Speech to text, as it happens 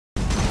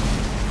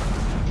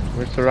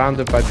We're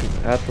surrounded by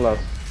the Atlas.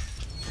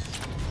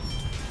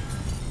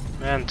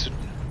 Man,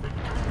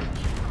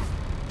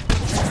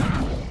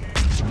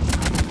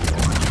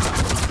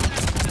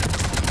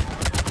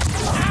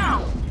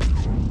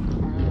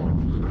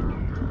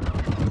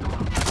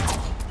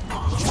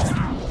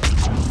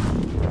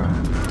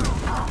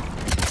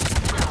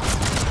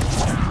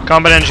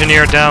 combat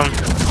engineer down.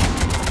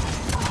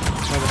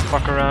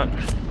 Motherfucker out.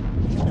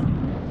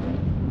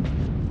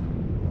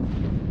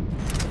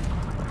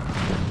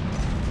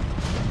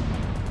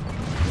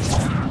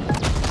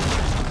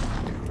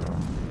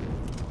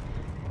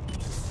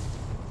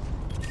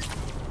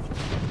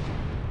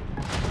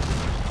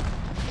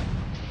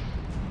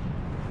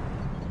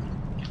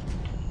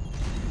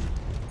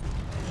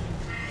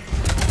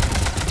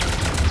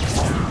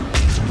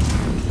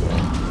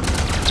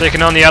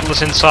 Taking on the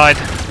Atlas inside.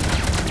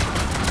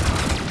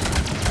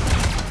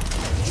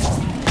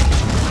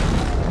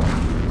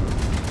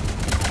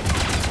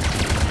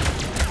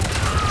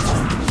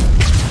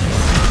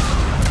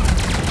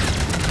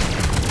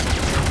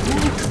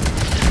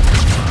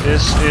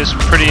 This is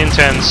pretty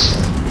intense.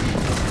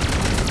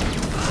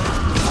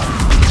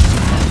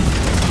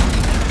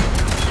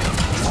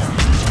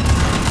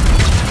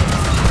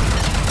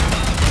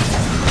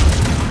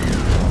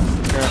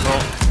 Careful.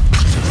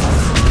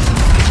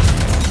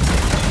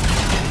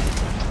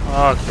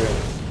 Oh,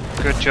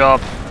 good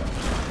job.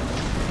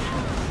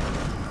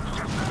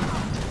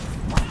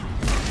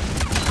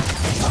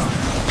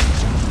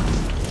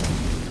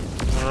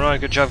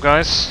 Alright, good job,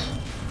 guys.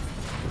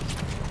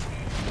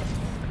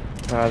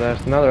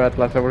 There's another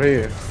Atlas over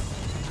here.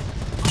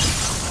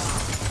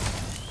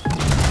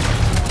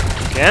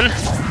 Again?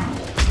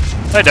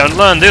 They don't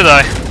learn, do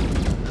they?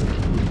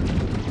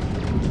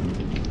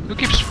 Who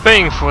keeps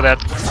paying for that?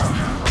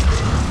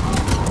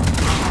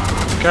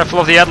 Careful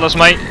of the Atlas,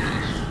 mate.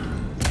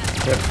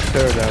 Yep,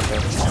 third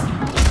Atlas.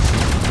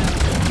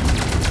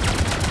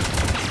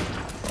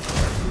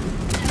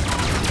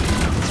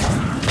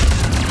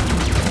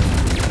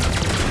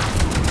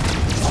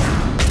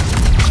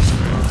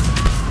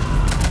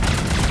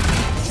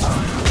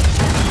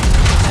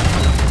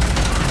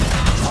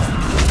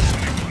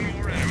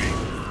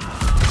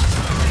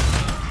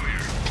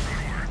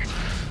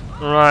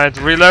 Right,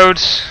 reload,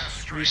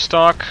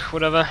 restock,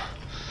 whatever.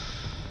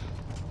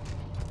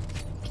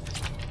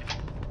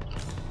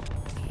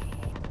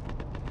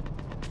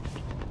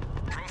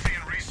 Trophy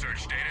and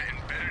research data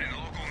embedded in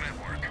local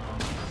network.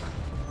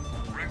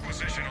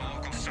 Requisition a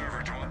local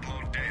server to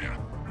upload data.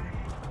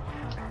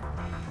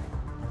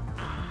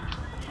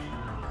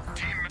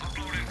 Team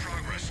upload in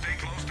progress. Stay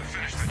close to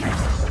finish the job.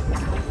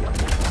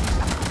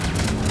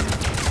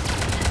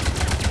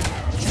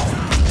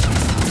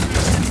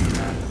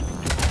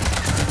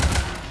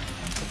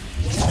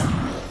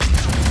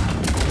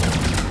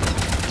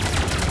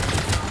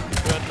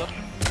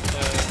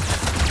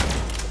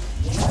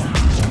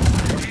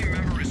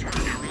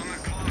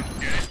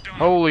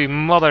 Holy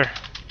mother.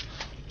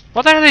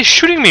 What are they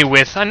shooting me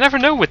with? I never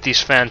know with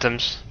these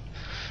phantoms.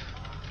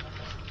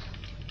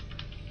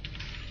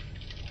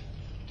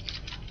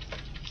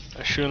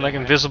 They're shooting like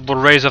invisible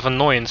rays of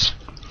annoyance.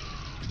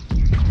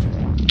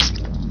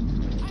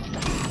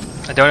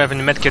 I don't have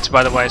any medkits,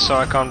 by the way, so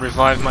I can't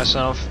revive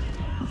myself.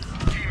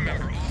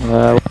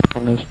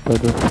 Punished by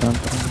the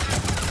phantom.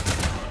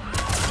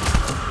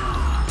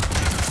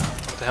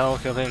 What the hell?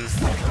 Kill him.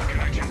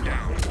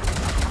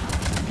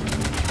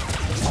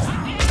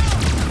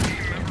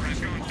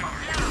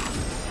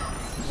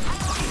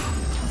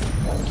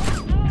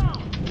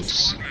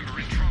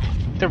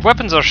 Their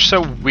weapons are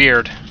so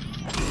weird.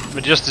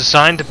 They're just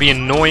designed to be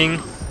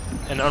annoying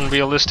and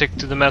unrealistic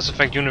to the Mass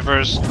Effect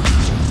universe.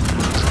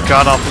 It's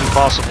god awful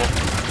impossible.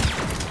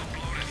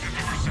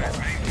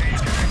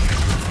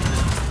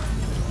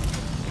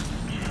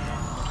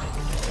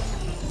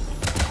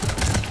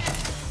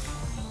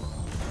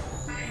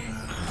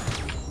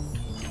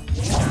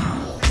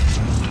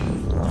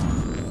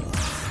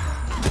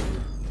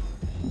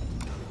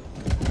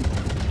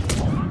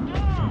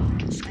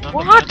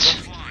 What?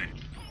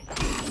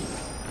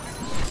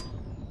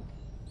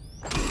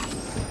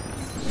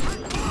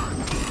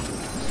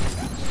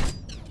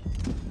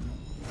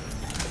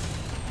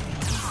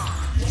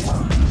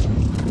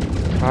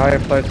 I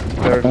placed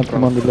third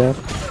Phantom on the left.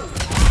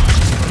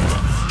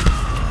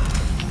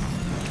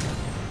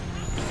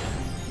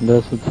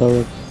 There's the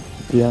turret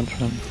at the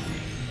entrance.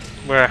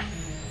 Where?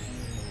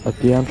 At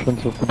the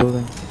entrance of the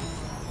building.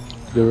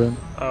 You're in.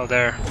 Oh,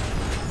 there.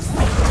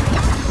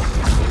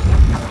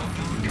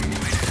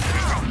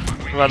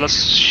 Right,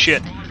 let's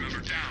shit.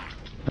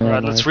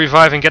 Right, let's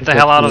revive and get the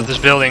hell out of this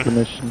building.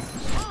 Mission.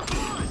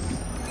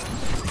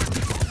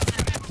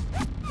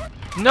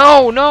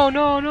 No, no,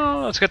 no,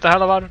 no! Let's get the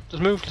hell out of it.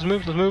 Let's move, let's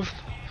move, let's move.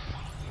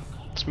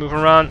 Let's move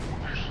around.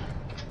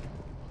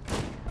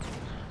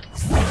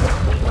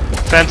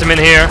 Phantom in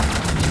here.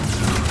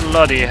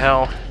 Bloody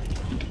hell.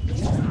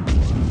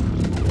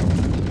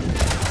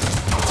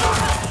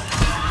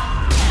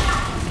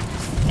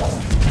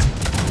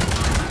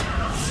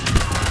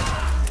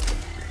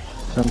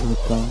 Phantom is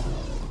down.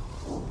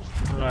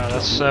 Alright,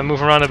 let's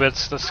move around a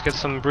bit. Let's get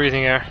some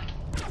breathing air.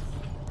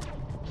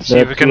 See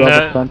if we can.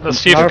 Let's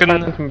see if we Our can.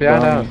 phantoms from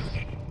behind us.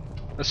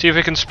 Let's see if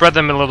we can spread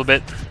them a little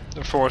bit.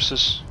 The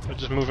forces. They're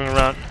just moving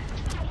around.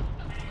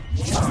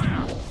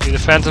 See, the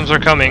phantoms are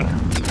coming.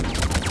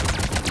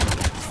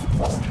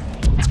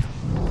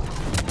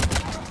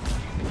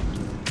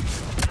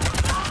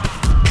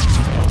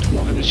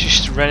 She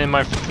just ran in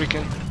my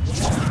freaking.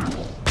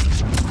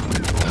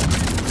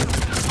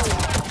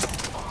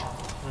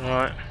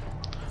 Alright.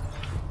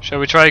 Shall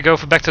we try to go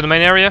back to the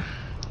main area?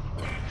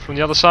 From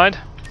the other side?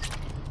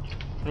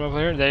 From over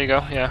here? There you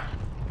go, yeah.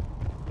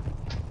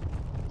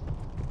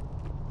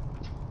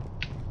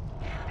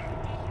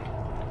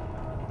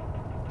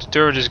 The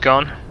turret is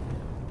gone.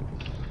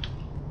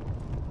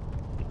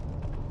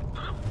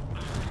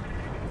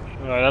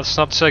 Alright, let's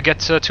not get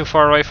too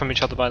far away from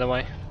each other, by the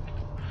way.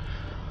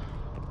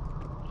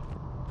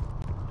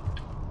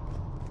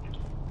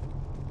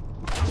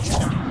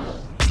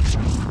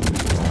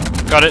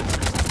 Got it.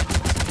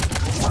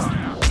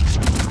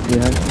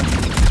 Yeah.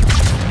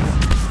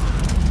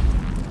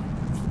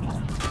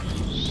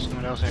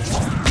 Someone else here.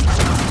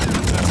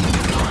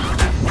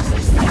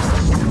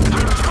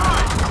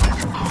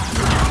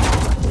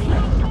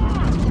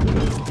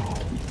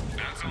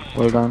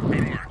 Well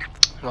done.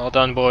 Well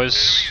done, boys.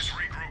 Is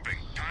regrouping.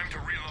 Time to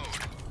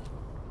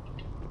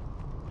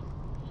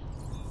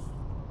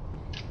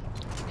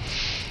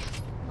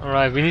reload.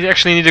 Alright, we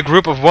actually need a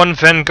group of one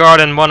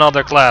Vanguard and one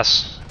other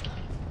class.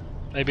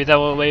 Maybe that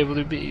will be able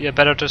to be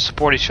better to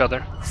support each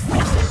other.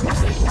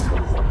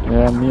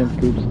 Yeah, me and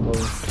Coops will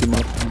team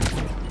up.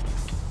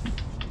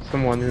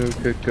 Someone who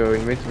could go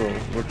invisible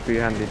would be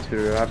handy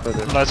to have with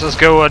it. Let's just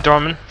go,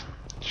 Dorman.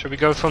 Should we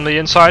go from the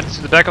inside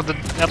to the back of the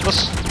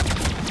Atlas?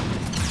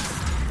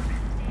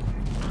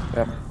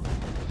 Yeah.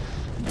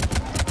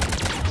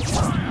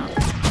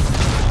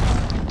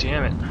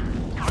 Damn it.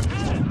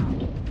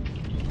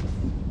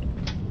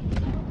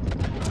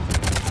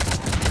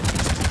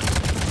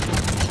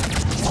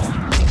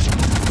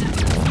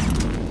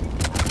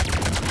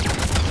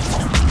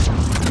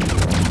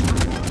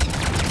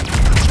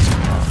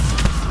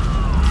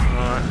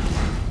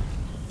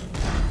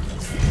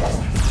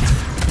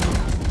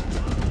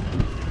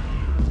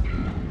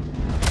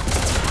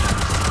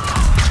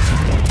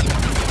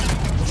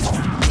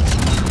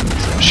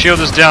 Shield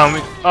is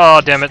down.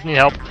 Oh, damn it! Need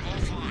help.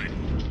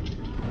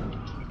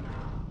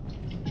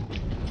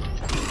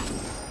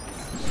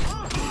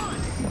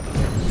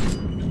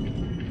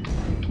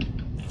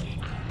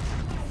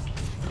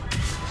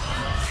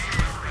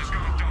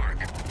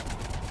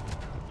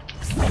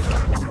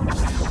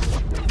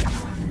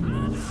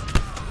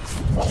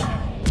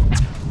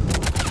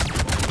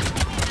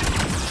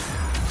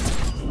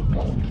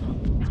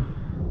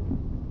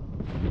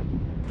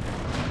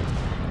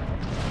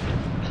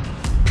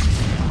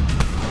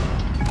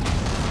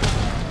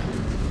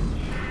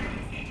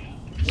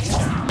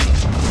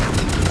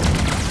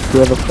 Do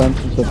you have a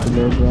phantoms at the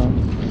low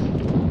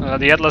ground?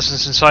 The Atlas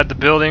is inside the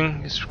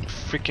building. It's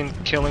freaking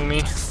killing me.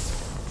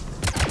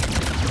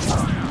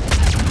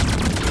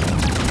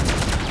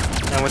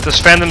 And with this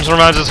phantoms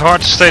around, it's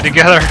hard to stay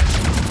together.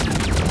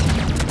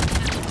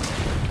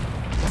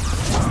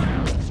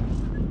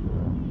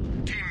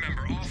 Team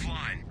member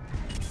offline.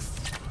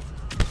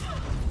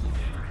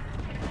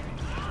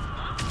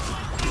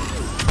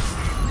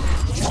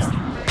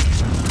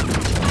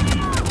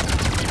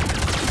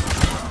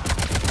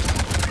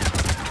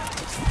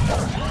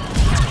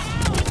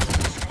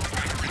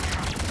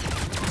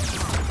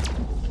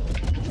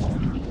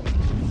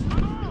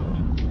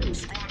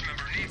 Squad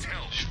member needs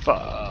help.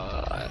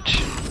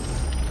 Fudge.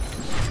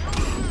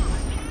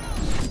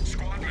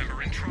 Squad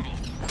member in trouble.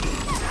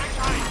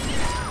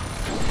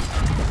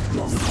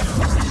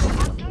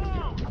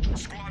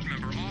 Squad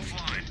member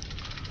offline.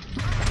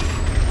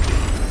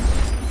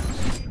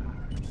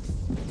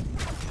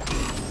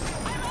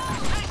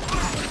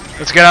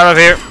 Let's get out of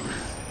here.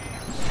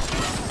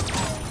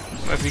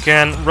 If you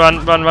can,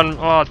 run, run, run.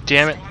 Oh,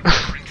 damn it.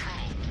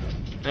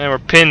 And we're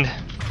pinned.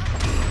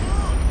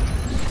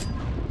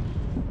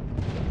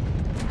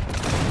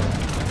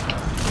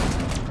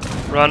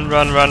 Run,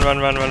 run, run, run,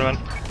 run, run, run.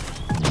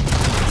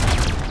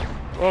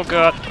 Oh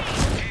god.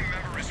 Team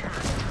member is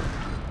hurt.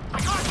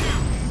 Squad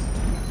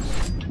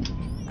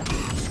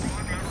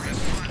member has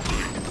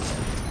flatlined.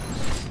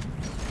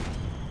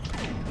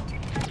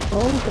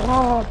 Oh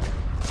god!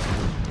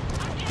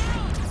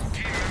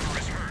 Team member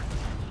is hurt.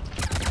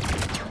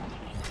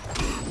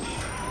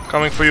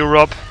 Coming for you,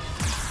 Rob.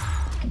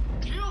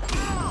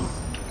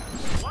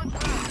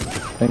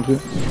 Thank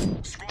you.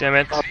 Damn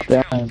it.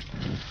 Damn.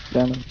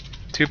 Damn it.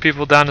 2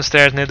 people down the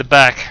stairs near the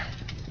back.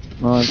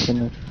 No, I'm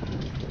finished.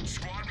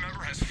 Squad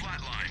member has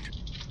flatlined.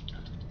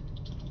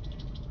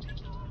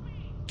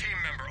 Team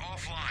member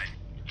offline.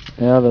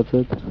 Yeah, that's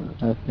it,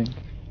 I think.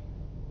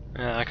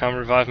 Yeah, I can't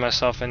revive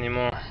myself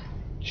anymore.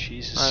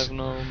 Jesus. I have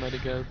no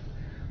medical.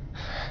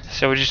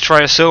 Shall we just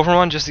try a silver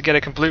one just to get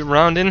a complete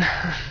round in?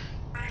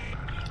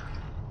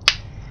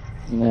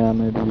 Yeah,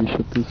 maybe we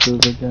should do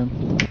silver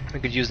again. We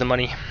could use the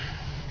money.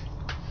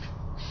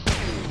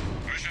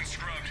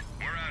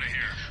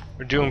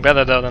 We're doing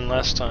better though than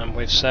last time,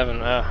 wave 7,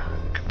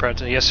 compared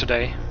to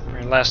yesterday.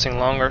 We're lasting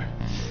longer.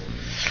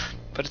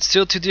 But it's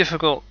still too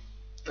difficult.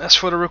 As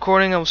for the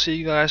recording, I will see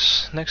you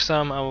guys next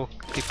time. I will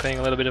be playing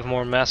a little bit of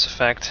more Mass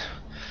Effect.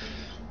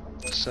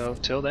 So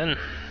till then,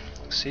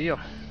 see you.